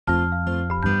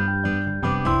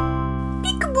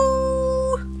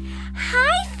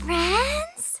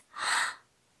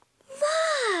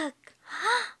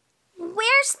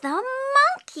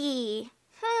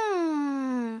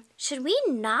Should we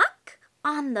knock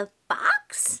on the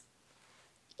box?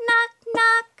 Knock,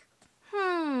 knock.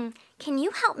 Can you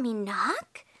help me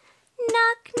knock?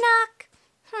 Knock, knock.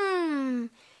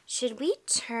 Should we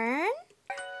turn?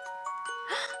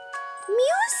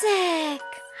 Music!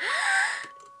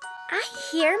 I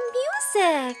hear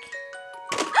music.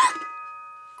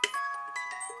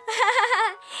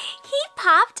 He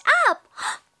popped up.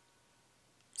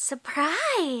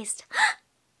 Surprised.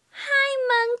 Hi,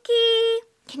 monkey.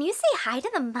 Can you say hi to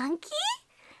the monkey?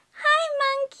 Hi,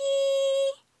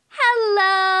 monkey.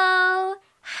 Hello.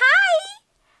 Hi.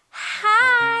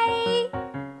 Hi.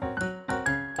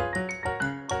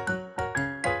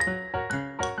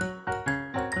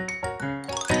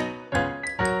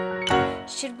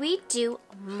 Should we do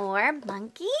more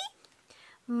monkey?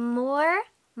 More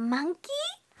monkey?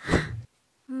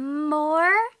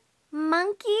 More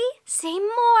monkey? Say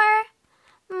more.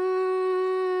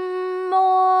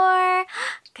 More.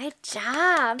 Good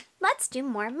job. Let's do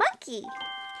more monkey.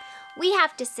 We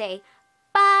have to say,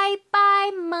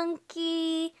 bye-bye,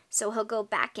 monkey. So he'll go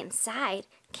back inside.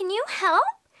 Can you help?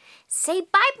 Say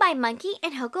bye-bye, monkey,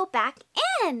 and he'll go back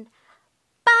in.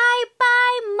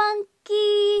 Bye-bye,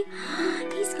 monkey.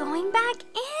 He's going back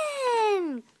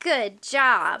in. Good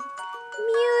job.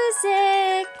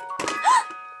 Music.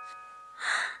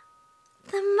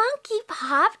 The monkey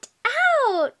popped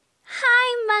out.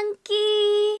 Hi,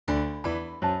 monkey.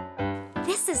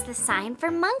 This is the sign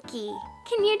for monkey.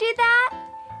 Can you do that?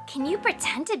 Can you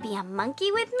pretend to be a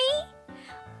monkey with me?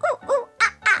 Ooh, ooh,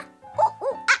 ah, ah. Ooh,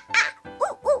 ooh, ah, ah.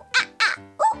 Ooh, ooh, ah, ah.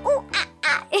 Ooh, ooh, ah,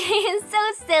 ah. It's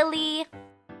so silly.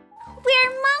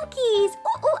 We're monkeys.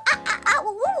 Ooh, ooh, ah, ah, ah. Ooh,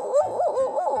 ooh, ooh, ooh,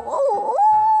 ooh, ooh,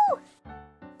 ooh.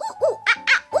 Ooh, ooh, ah,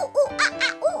 ah. Ooh, ooh, ah,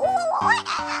 ah. Ooh, ooh, ooh, ah,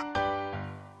 ah.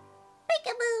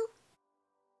 Peekaboo.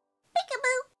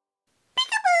 Peekaboo.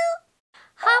 Peekaboo.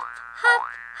 Hop, hop,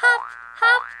 hop,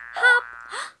 hop, hop.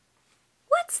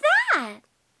 What's that?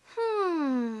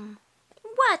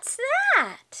 What's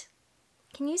that?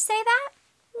 Can you say that?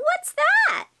 What's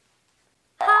that?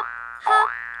 Hop, hop,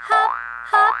 hop,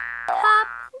 hop, hop.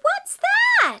 What's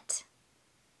that?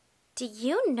 Do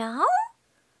you know?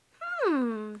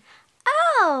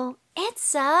 Oh,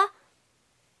 it's a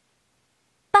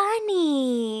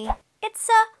bunny. It's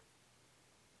a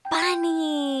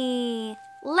bunny.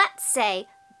 Let's say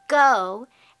go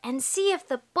and see if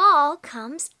the ball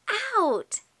comes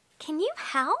out. Can you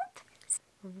help?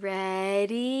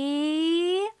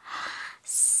 Ready,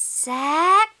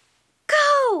 set,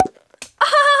 go.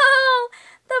 Oh,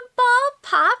 the ball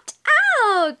popped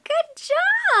out. Good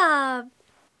job.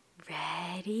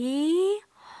 Ready,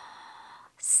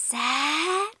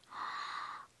 set,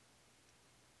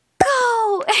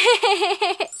 go.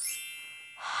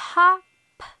 Hop,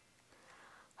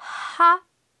 hop.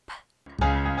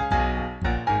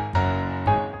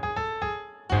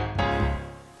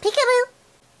 Peekaboo,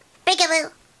 peekaboo,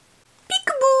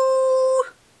 peekaboo,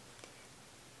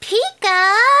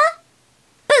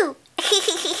 peekaboo.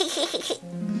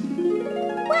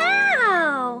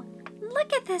 Wow,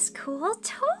 look at this cool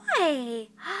toy.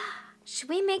 Should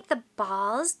we make the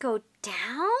balls go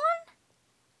down?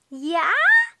 Yeah?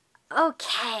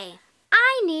 Okay.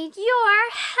 I need your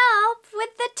help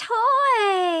with the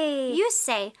toy. You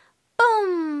say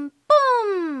boom,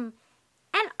 boom,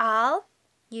 and I'll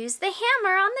use the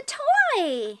hammer on the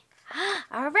toy.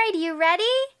 All right, you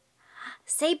ready?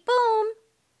 Say boom,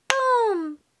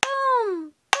 boom,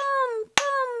 boom, boom,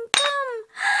 boom, boom.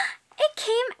 It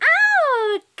came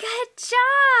out. Good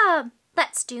job.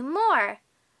 Let's do more.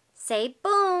 Say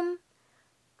boom,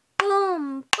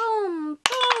 boom, boom,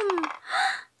 boom.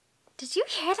 Did you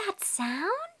hear that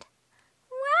sound?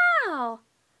 Wow.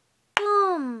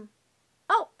 Boom.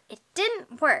 Oh, it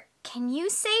didn't work. Can you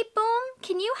say boom?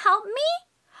 Can you help me?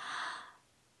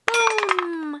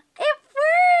 Boom! It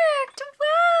worked!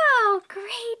 Wow!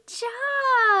 Great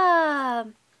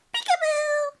job!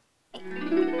 Peekaboo!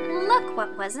 Look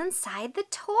what was inside the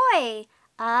toy.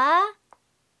 A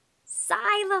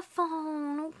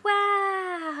xylophone.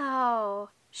 Wow!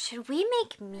 Should we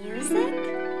make music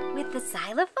with the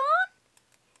xylophone?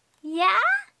 Yeah?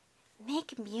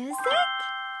 Make music?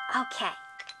 Okay.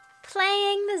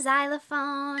 Playing the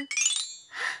xylophone.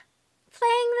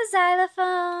 Playing the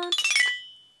xylophone.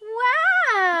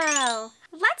 Wow!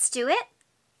 Let's do it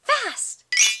fast.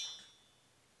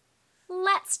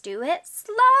 Let's do it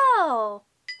slow.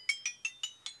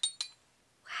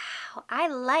 Wow, I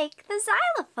like the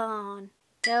xylophone.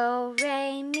 Do,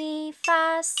 re, mi,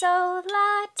 fa, sol,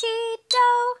 la, ti,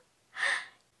 do.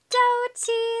 Do,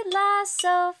 ti, la,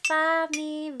 sol, fa,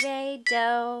 mi, re,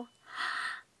 do.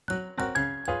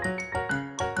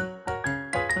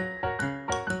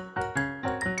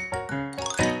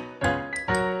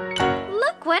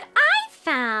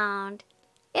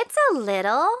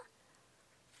 little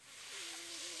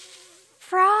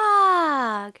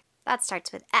frog. That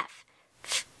starts with F.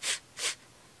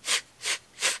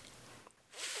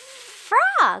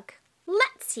 Frog.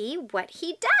 Let's see what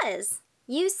he does.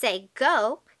 You say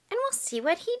go, and we'll see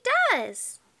what he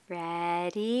does.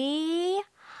 Ready,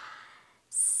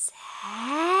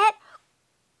 set,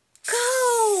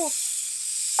 go.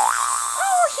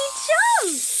 Oh, he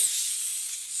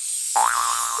jumps.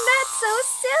 That's so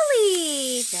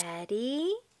silly.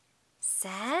 Ready,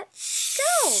 set,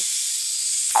 go.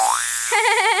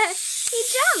 He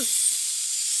jumps.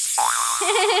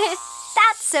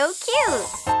 That's so cute.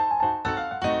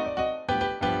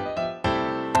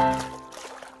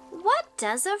 What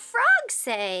does a frog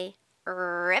say?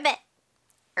 Ribbit,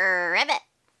 ribbit,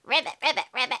 ribbit, ribbit,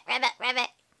 ribbit, ribbit, ribbit.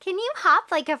 Can you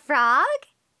hop like a frog?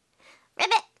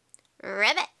 Ribbit,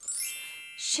 ribbit.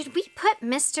 Should we put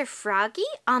Mr. Froggy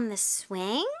on the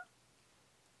swing?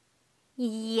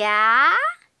 Yeah?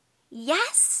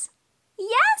 Yes?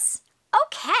 Yes?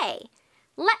 Okay.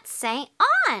 Let's say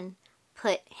on.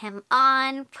 Put him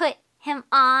on, put him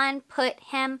on, put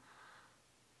him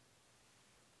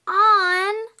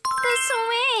on the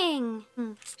swing.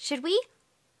 Should we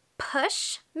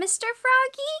push Mr.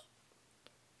 Froggy?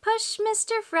 Push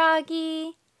Mr.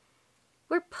 Froggy.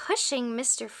 We're pushing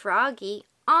Mr. Froggy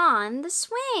on the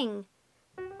swing.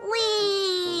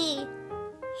 Whee!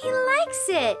 He likes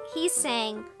it. He's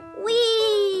saying,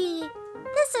 whee!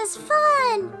 This is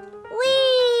fun!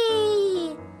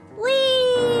 Whee!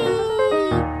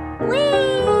 Whee! Whee!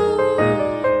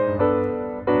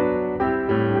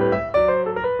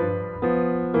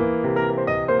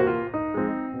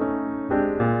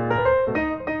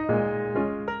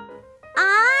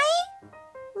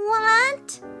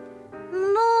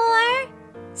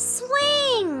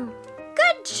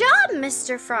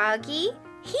 Mr. Froggy.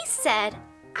 He said,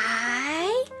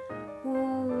 I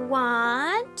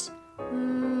want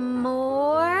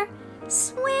more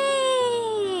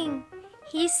swing.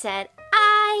 He said,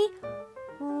 I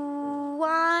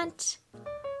want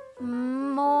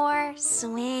more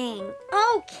swing.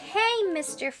 Okay,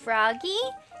 Mr. Froggy,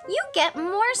 you get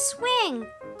more swing.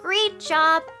 Great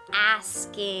job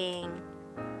asking.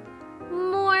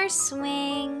 More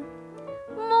swing,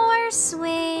 more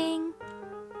swing.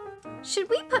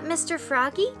 Should we put Mr.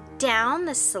 Froggy down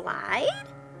the slide?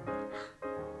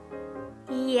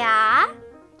 Yeah?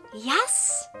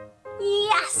 Yes?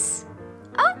 Yes!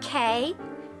 Okay,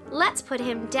 let's put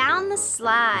him down the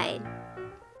slide.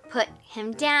 Put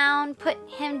him down, put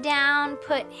him down,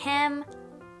 put him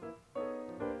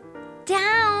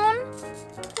down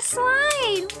the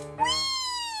slide.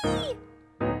 Whee!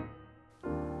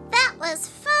 That was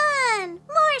fun!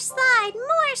 More slide,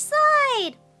 more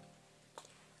slide!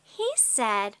 He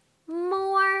said,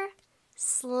 more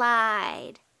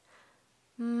slide.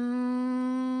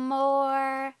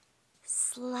 More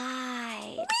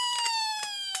slide.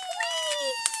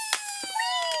 Whee!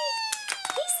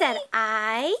 He said,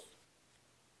 I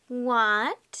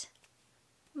want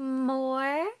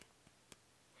more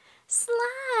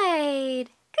slide.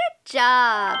 Good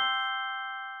job.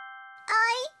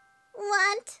 I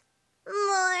want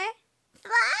more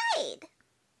slide.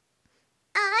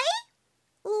 I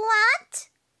want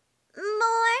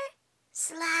more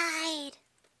slide.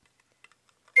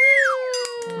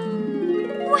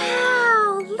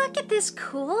 Wow, look at this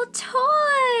cool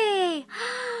toy.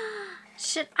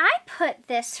 Should I put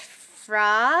this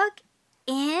frog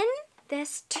in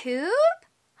this tube?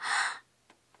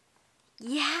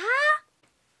 Yeah?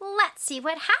 Let's see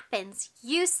what happens.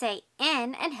 You say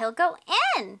in and he'll go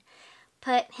in.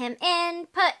 Put him in,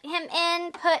 put him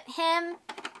in, put him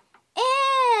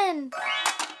in.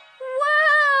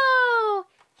 Whoa!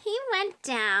 He went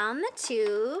down the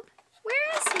tube. Where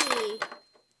is he?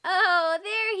 Oh,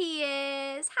 there he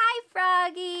is. Hi,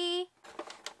 Froggy.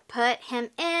 Put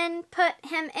him in, put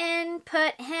him in,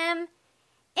 put him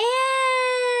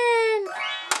in.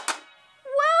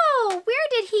 Whoa, where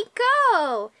did he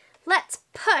go? Let's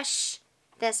push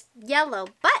this yellow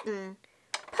button.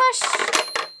 Push.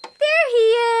 There he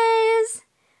is.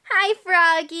 Hi,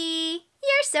 Froggy.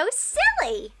 You're so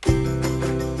silly.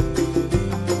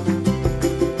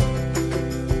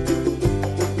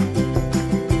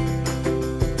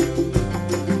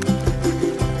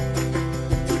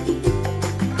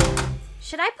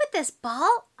 Should I put this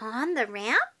ball on the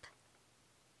ramp?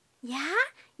 Yeah?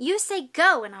 You say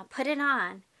go and I'll put it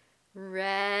on.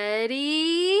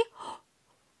 Ready,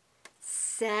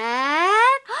 set,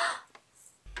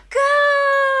 go!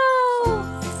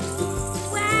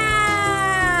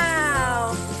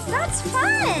 Wow! That's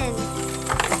fun!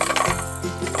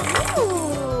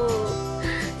 Ooh.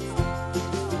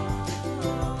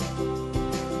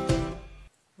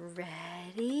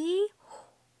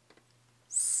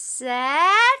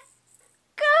 set,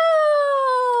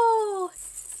 go!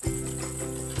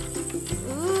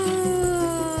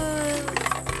 Ooh.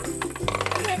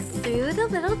 Get through the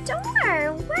little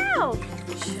door. Wow.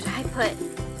 Should I put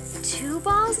 2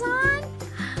 balls on?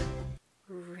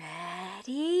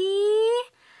 Ready,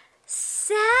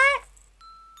 set,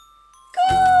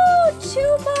 go!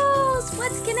 2 balls.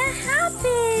 What's gonna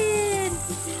happen?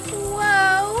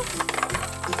 Whoa.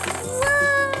 Whoa.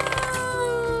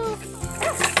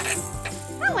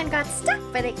 That one got stuck,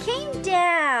 but it came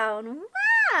down.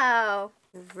 Wow.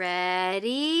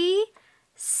 Ready,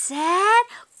 set,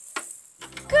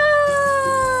 go!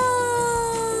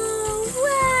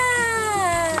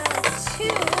 Wow.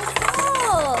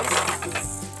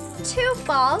 2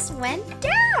 balls went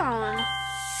down.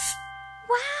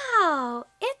 Wow,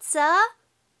 it's a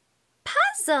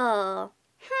puzzle.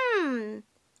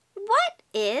 What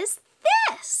is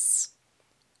this?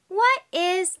 What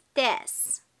is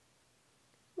this?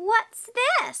 What's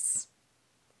this?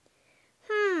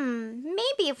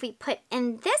 Maybe if we put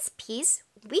in this piece,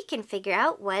 we can figure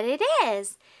out what it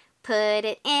is. Put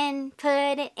it in,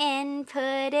 put it in,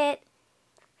 put it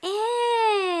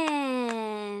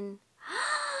in.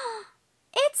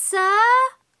 It's a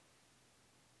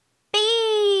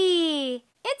bee.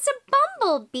 It's a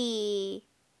bumblebee.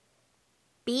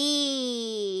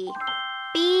 Bee,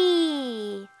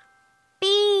 bee,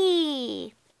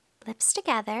 bee. Lips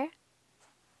together.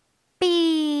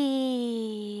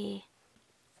 Bee.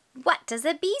 What does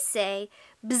a bee say?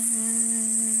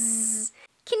 Bzzz.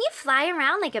 Can you fly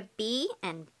around like a bee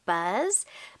and buzz?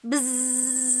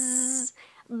 Bzzz.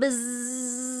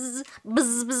 Buzz,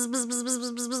 buzz, buzz, buzz, buzz, buzz,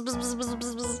 buzz, buzz, buzz,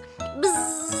 buzz, buzz,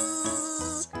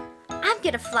 buzz. I'm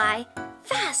gonna fly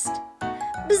fast.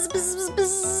 Buzz, buzz, buzz,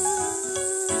 buzz.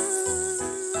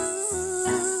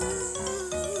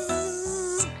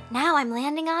 Now I'm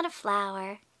landing on a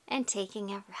flower and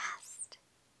taking a rest.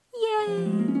 Yay!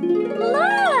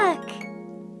 Look!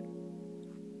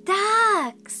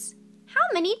 Ducks! How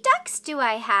many ducks do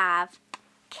I have?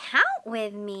 Count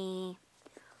with me.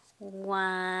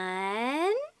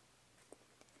 1,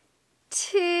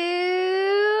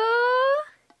 2,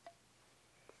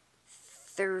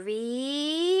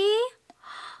 3.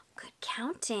 Good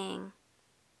counting.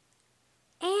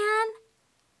 And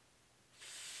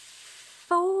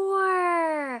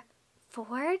 4.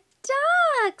 4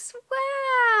 ducks.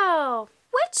 Wow.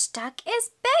 Which duck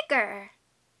is bigger?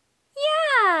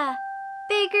 Yeah,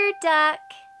 bigger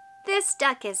duck. This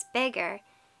duck is bigger.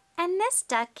 And this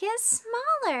duck is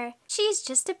smaller. She's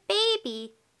just a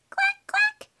baby. Quack,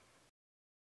 quack.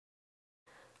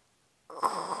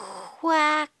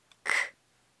 Quack.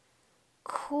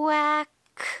 Quack.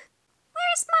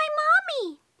 Where's my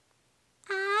mommy?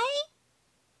 I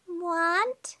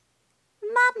want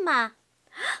Mama.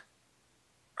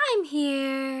 I'm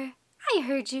here. I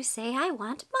heard you say I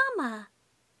want Mama.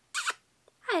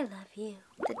 I love you.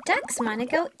 The ducks want to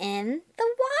go in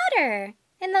the water.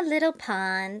 In the little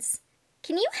ponds.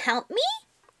 Can you help me?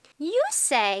 You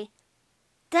say,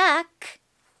 duck,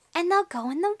 and they'll go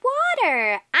in the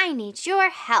water. I need your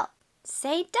help.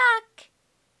 Say duck,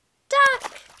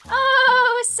 duck.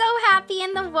 Oh, so happy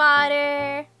in the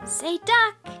water. Say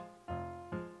duck,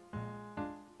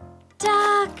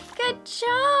 duck. Good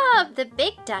job. The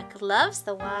big duck loves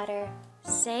the water.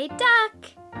 Say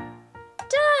duck,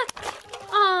 duck.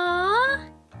 Aw,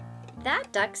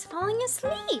 that duck's falling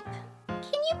asleep.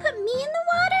 Can you put me in the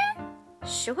water?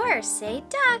 Sure, say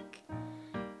duck.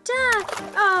 Duck.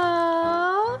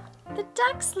 Oh, the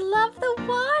ducks love the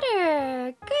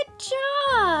water. Good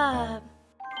job.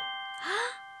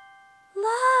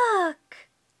 Look,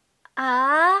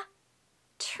 a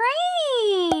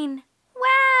train.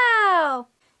 Wow.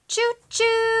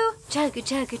 Choo-choo. Chugga,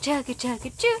 chugga, chugga,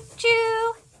 chugga,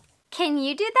 choo-choo. Can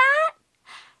you do that?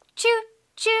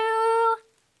 Choo-choo.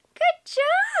 Good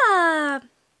job.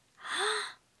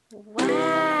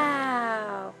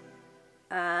 Wow!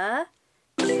 A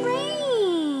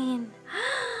train!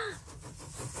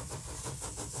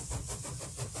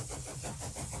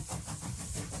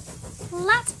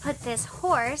 Let's put this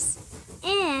horse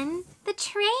in the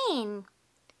train.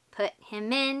 Put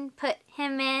him in, put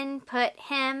him in, put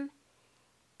him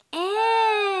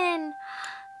in.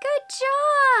 Good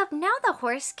job! Now the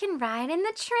horse can ride in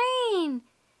the train.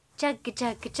 Jugga,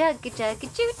 jugga, jugga, jugga,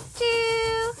 choo,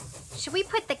 choo. Should we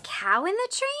put the cow in the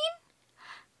train?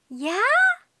 Yeah?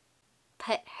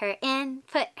 Put her in,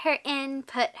 put her in,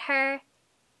 put her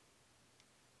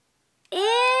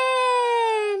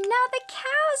in. Now the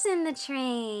cow's in the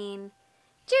train.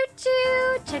 Choo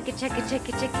choo, chugga chugga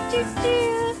chugga chugga choo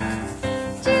choo.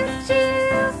 Choo choo.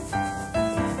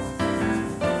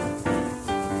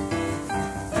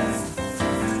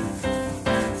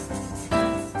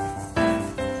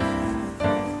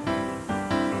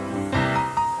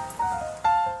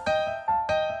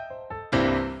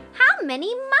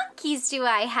 do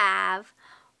I have?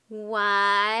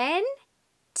 1,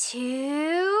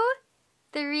 2,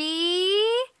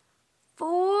 3,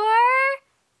 4,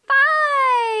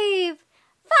 5.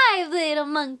 5 little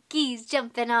monkeys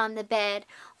jumping on the bed.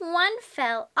 One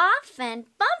fell off and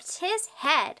bumped his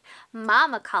head.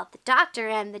 Mama called the doctor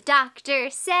and the doctor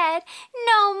said,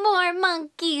 "No more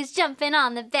monkeys jumping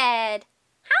on the bed."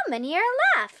 How many are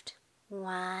left?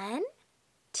 1,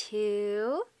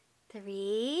 2,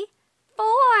 3,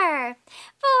 4.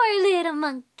 4 little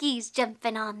monkeys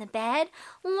jumping on the bed.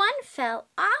 One fell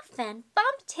off and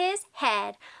bumped his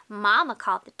head. Mama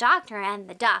called the doctor and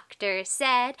the doctor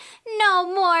said, "No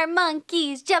more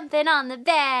monkeys jumping on the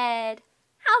bed."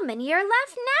 How many are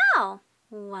left now?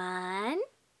 1,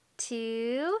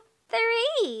 2,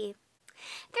 3.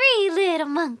 3 little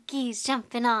monkeys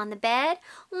jumping on the bed.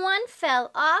 One fell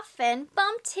off and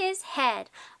bumped his head.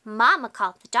 Mama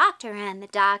called the doctor and the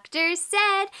doctor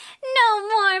said, "No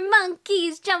more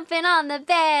monkeys jumping on the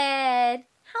bed."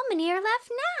 How many are left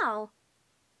now?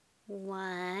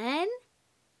 1,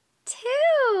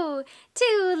 2.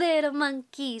 2 little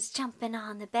monkeys jumping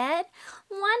on the bed.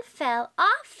 One fell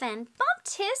off and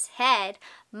bumped his head.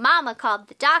 Mama called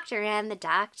the doctor and the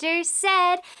doctor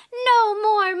said, "No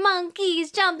more monkeys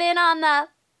jumping on the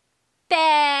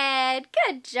bed."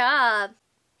 Good job.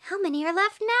 How many are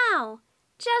left now?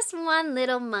 Just 1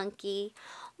 little monkey.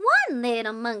 1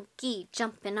 little monkey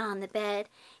jumping on the bed.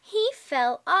 He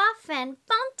fell off and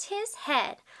bumped his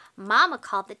head. Mama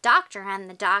called the doctor and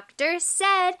the doctor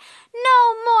said,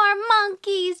 "No more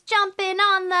monkeys jumping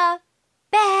on the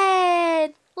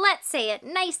bed." Let's say it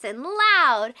nice and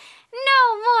loud.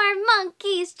 No more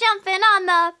monkeys jumping on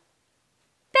the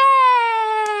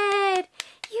bed.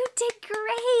 You did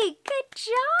great. Good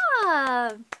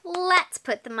job. Let's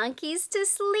put the monkeys to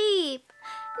sleep.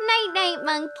 Night-night,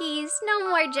 monkeys. No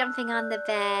more jumping on the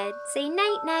bed. Say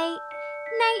night-night.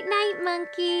 Night-night,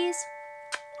 monkeys.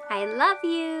 I love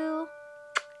you.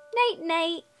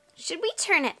 Night-night. Should we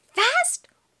turn it fast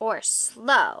or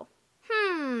slow?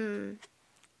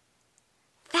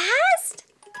 Fast?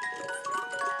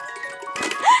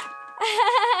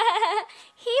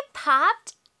 He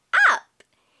popped up.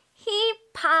 He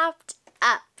popped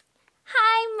up.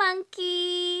 Hi,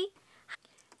 monkey.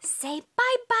 Say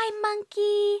bye-bye,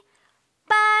 monkey.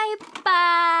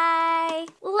 Bye-bye.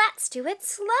 Let's do it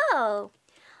slow.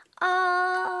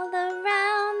 All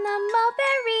around the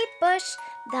mulberry bush,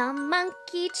 the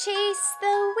monkey chased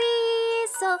the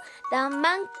weasel. The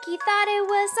monkey thought it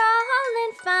was all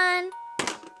in fun.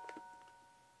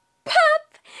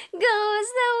 Pop goes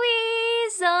the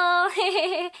weasel.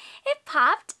 It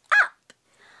popped up.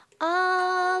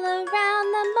 All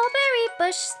around the mulberry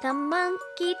bush, the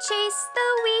monkey chased the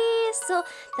weasel.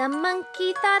 The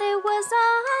monkey thought it was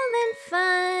all in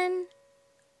fun.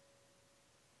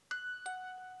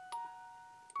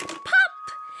 Pop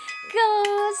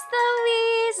goes the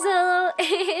weasel.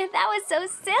 That was so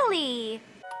silly.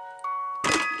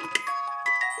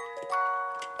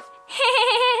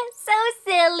 So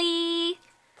silly.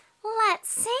 Let's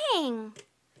sing.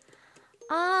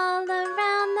 All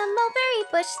around the mulberry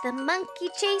bush, the monkey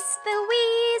chased the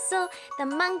weasel. The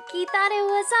monkey thought it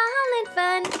was all in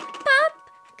fun. Pop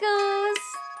goes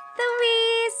the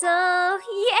weasel.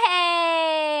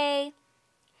 Yay!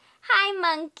 Hi,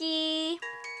 monkey.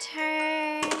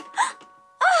 Turn.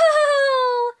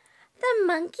 Oh! The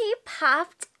monkey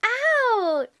popped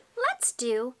out. Let's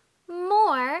do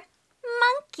more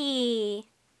monkey.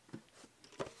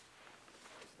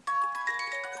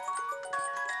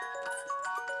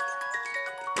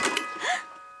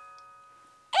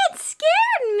 It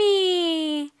scared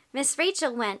me. Miss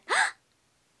Rachel went,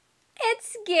 "It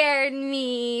scared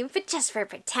me," but just for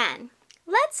pretend.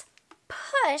 Let's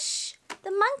push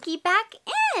the monkey back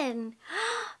in.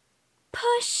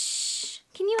 Push.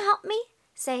 Can you help me?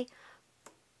 Say,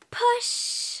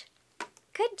 push.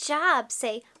 Good job.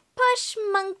 Say, push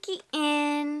monkey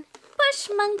in. Push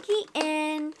monkey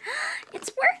in.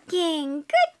 It's working.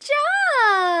 Good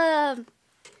job.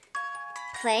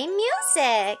 Play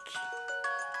music.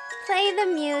 Play the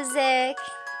music.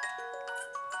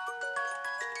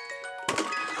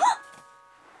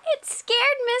 It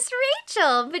scared Miss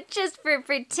Rachel, but just for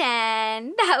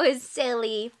pretend. That was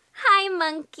silly. Hi,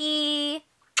 monkey.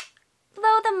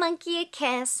 Blow the monkey a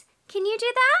kiss. Can you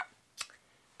do that?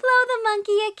 Blow the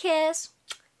monkey a kiss.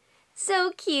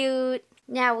 So cute.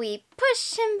 Now we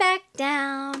push him back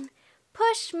down.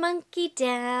 Push monkey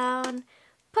down.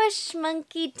 Push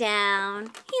monkey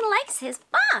down. He likes his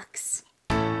box.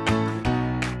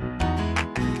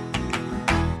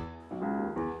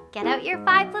 Get out your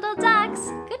 5 little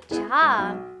ducks. Good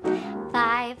job.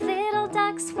 5 little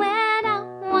ducks went out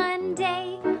one one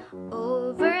day.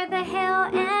 Over the hill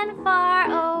and far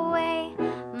away,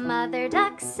 Mother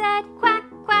Duck said quack,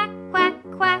 quack, quack,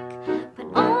 quack. But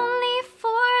only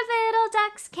 4 little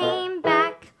ducks came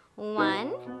back.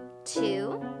 1,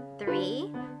 2,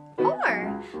 3,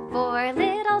 4. 4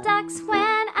 little ducks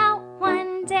went out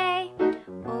one day,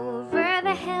 over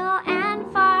the hill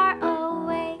and far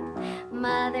away.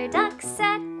 Mother Duck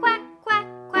said quack, quack,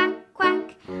 quack,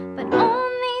 quack. But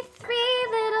only 3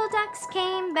 little ducks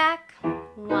came back.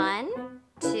 1,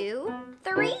 2,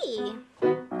 3.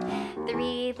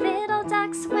 3 little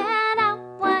ducks went out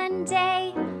one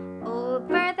day,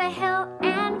 over the hill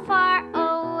and far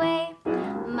away.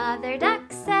 Mother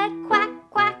Duck said quack,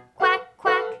 quack, quack,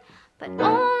 quack. But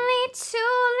only 2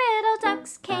 little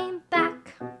ducks came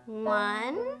back.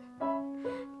 1,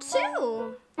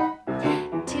 2.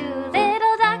 2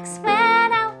 little ducks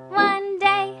went out one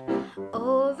day,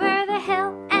 over the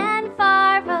hill and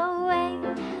far away.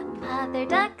 Mother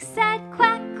Duck said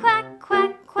quack, quack,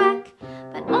 quack, quack.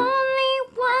 But only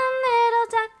 1 little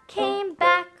duck came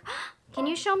back. Can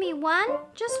you show me one?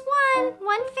 Just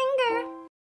one finger.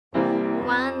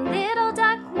 1 little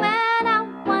duck went out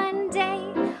one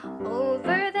day,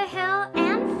 over the hill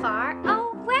and far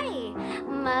away.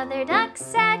 Mother Duck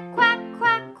said quack,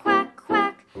 quack, quack,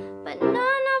 quack. But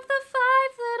none of the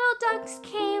 5 little ducks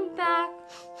came back.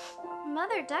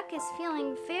 Mother Duck is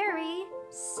feeling very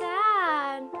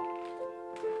sad.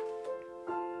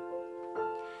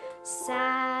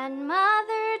 Sad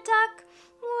Mother Duck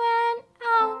went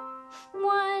out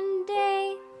one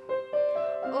day,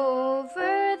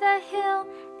 over the hill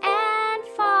and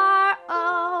far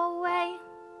away.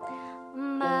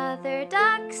 Mother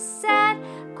Duck said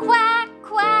quack,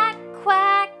 quack,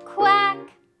 quack, quack.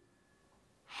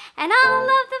 And all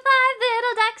of the 5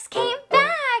 little ducks came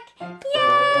back.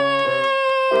 Yay!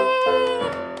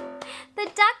 The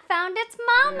duck found its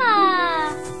mama.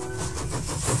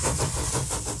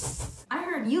 I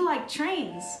heard you like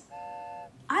trains.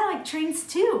 I like trains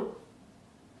too.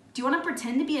 Do you want to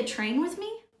pretend to be a train with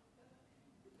me?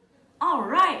 All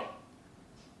right.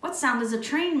 What sound does a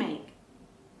train make?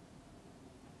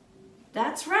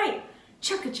 That's right.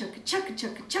 Chugga chugga chugga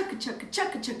chugga chugga chugga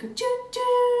chugga chugga choo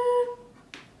choo.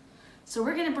 So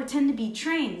we're gonna pretend to be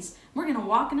trains. We're gonna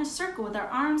walk in a circle with our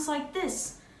arms like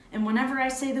this. And whenever I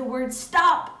say the word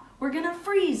stop, we're gonna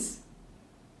freeze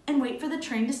and wait for the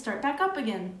train to start back up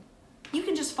again. You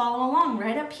can just follow along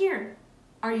right up here.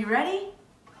 Are you ready?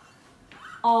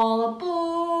 All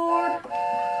aboard!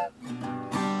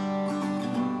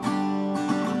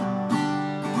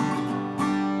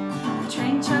 The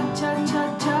train chug chug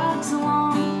chug chugs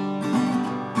along.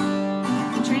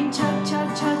 The train chug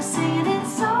chug chug singing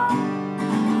its song.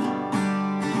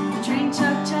 The train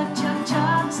chug chug chug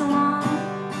chugs along.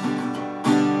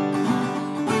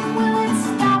 When will it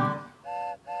stop?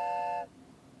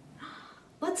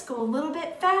 Let's go a little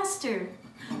bit faster.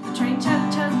 The train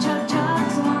chug chug chug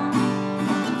chugs along.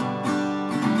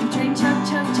 The train chug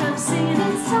chug chug singing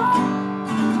its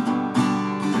song.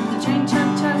 The train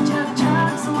chug chug chug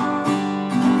chugs along.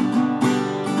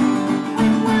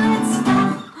 When will it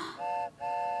stop?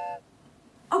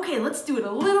 Okay, let's do it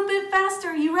a little bit faster.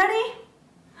 Are you ready?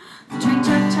 The train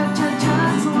chug chug chug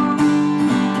chugs along.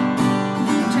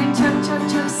 The train chug chug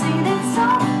chug singing its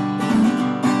song.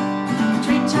 The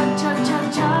train chug chug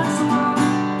chug chugs along.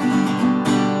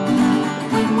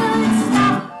 When will it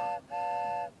stop?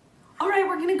 All right,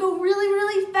 we're gonna go really,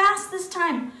 really fast this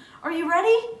time. Are you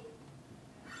ready?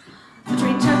 The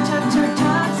train chug chug chug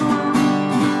chugs along.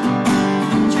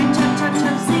 The train chug chug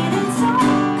chug singing its song.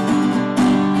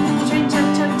 The train chug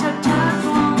chug chug chugs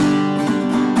along.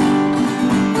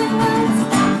 When will it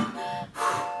stop?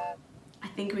 I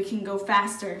think we can go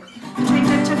faster. The train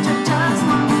chug chug chug chugs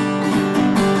along.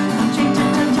 The train chug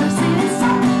chug chug singing its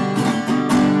song.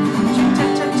 The train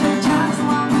chug chug chug chugs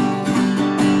along.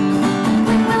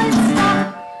 When will it stop?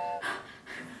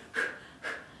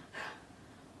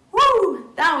 Woo!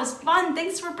 That was fun.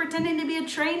 Thanks for pretending to be a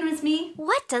train with me.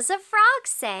 What does a frog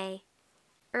say?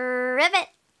 Rivet,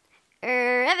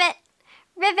 rivet,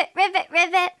 rivet, rivet,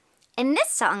 rivet. In this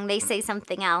song, they say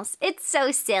something else. It's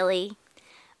so silly.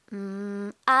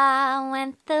 I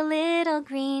went the little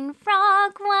green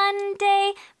frog one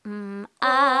day.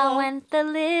 I went the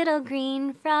little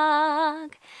green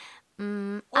frog.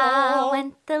 I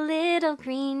went the little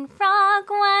green frog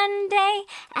one day,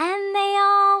 and they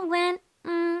all went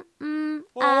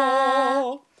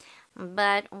ah.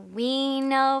 But we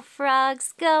know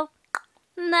frogs go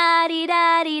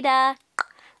la-di-da-di-da,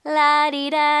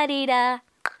 la-di-da-di-da,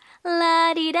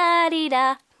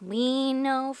 la-di-da-di-da. We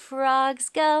know frogs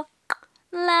go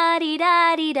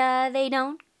la-di-da-di-da. They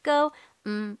don't go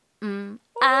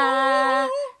That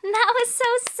was so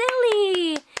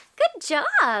silly. Good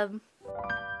job.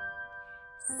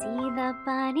 See the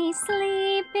bunny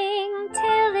sleeping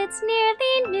till it's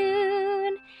nearly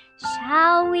noon.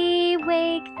 Shall we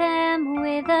wake them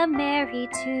with a merry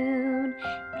tune?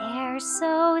 They're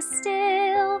so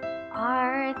still,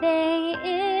 are they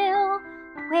ill?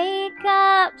 Wake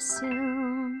up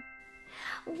soon.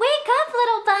 Wake up,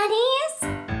 little bunnies!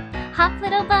 Hop,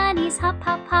 little bunnies, hop,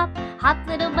 hop, hop. Hop,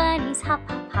 little bunnies, hop,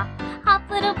 hop, hop. Hop,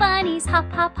 little bunnies, hop,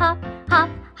 hop, hop. Hop,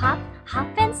 hop, hop,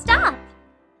 and stop.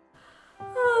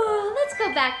 Let's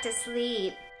go back to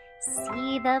sleep.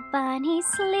 See the bunny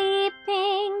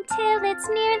sleeping till it's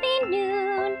nearly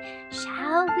noon.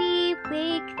 Shall we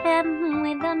wake them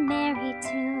with a merry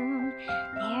tune?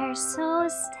 They're so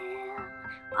still,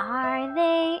 are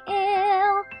they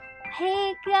ill?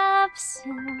 Wake up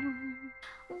soon.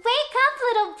 Wake up,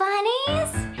 little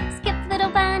bunnies! Skip,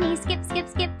 little bunny, skip, skip,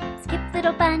 skip. Skip,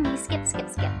 little bunny, skip, skip,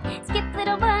 skip. Skip,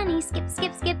 little bunny, skip,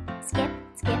 skip, skip. Skip,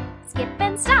 skip, skip,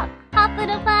 and stop. Hop,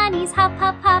 little bunnies, hop,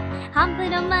 hop, hop. Hop,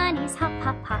 little bunnies, hop,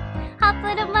 hop, hop. Hop,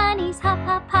 little bunnies, hop,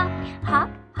 hop, hop. Hop,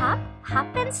 hop,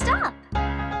 hop, and stop.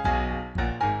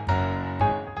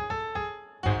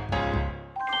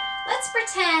 Let's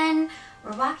pretend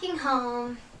we're walking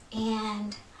home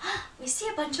and we see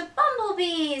a bunch of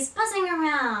bumblebees buzzing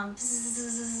around.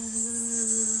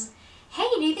 Bzzz. Hey,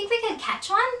 do you think we could catch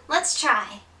one? Let's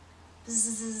try.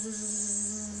 Bzzz.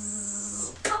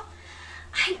 Oh,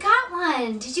 I got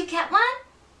one. Did you get one?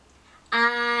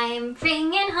 I'm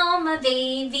bringing home a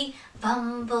baby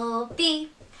bumblebee.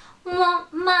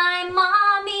 Won't my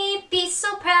mommy be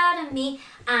so proud of me?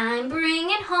 I'm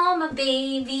bringing home a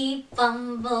baby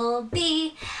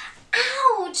bumblebee.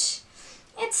 Ouch!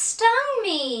 It stung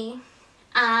me.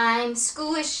 I'm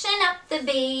squishing up the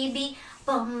baby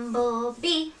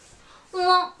bumblebee.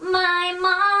 Won't my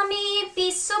mommy be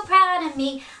so proud of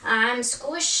me? I'm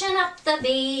squishing up the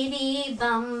baby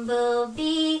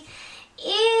bumblebee.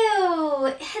 Ew,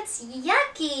 it's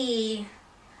yucky.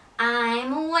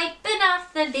 I'm wiping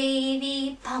off the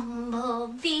baby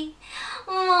bumblebee.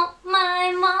 Won't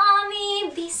my mommy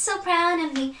be so proud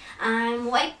of me? I'm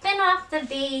wiping off the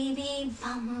baby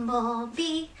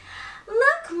bumblebee.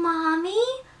 Look, Mommy,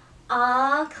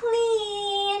 all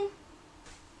clean.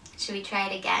 Should we try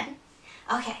it again?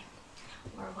 Okay,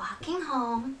 we're walking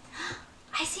home.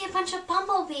 I see a bunch of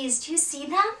bumblebees. Do you see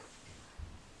them?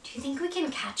 Do you think we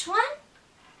can catch one?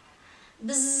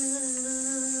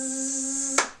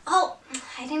 Bzzz. Oh,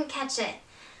 I didn't catch it.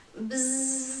 Bzzz.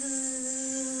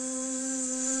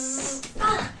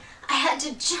 Ah, I had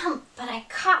to jump, but I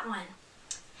caught one.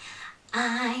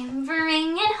 I'm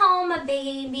bringing home a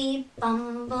baby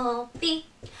bumblebee.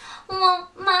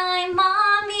 Won't my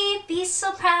mommy be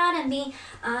so proud of me?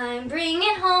 I'm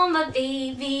bringing home a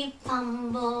baby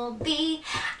bumblebee.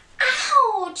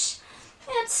 Ouch!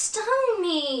 It stung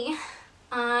me.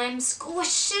 I'm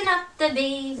squishing up the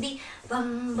baby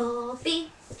bumblebee.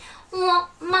 Won't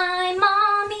my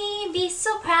mommy be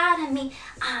so proud of me?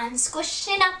 I'm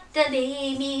squishing up the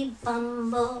baby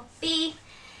bumblebee.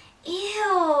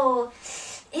 Ew,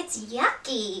 it's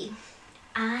yucky.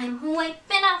 I'm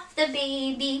wiping off the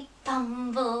baby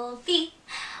bumblebee.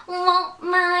 Won't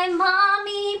my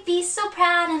mommy be so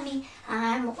proud of me?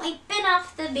 I'm wiping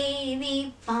off the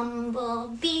baby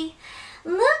bumblebee.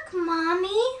 Look,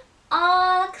 Mommy,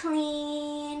 all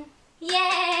clean.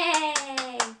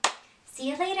 Yay! See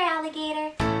you later,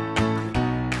 alligator.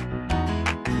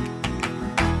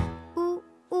 Ooh,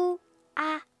 ooh,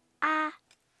 ah, ah.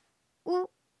 Ooh,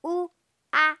 ooh,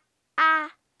 ah,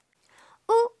 ah.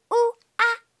 Ooh, ooh,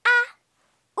 ah, ah.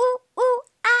 Ooh, ooh,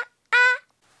 ah, ah.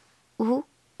 Ooh,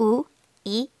 ooh,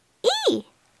 ee, ee.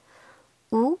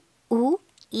 Ooh, ooh,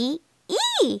 ee,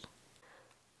 ee.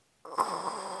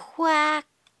 Quack,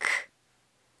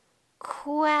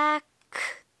 quack,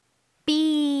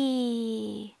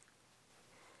 bee.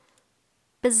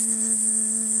 Bzzz,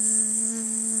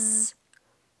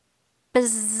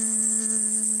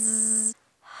 bzzz.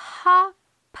 Hop,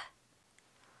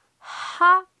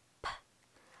 hop,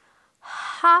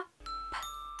 hop.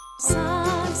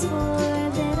 Songs for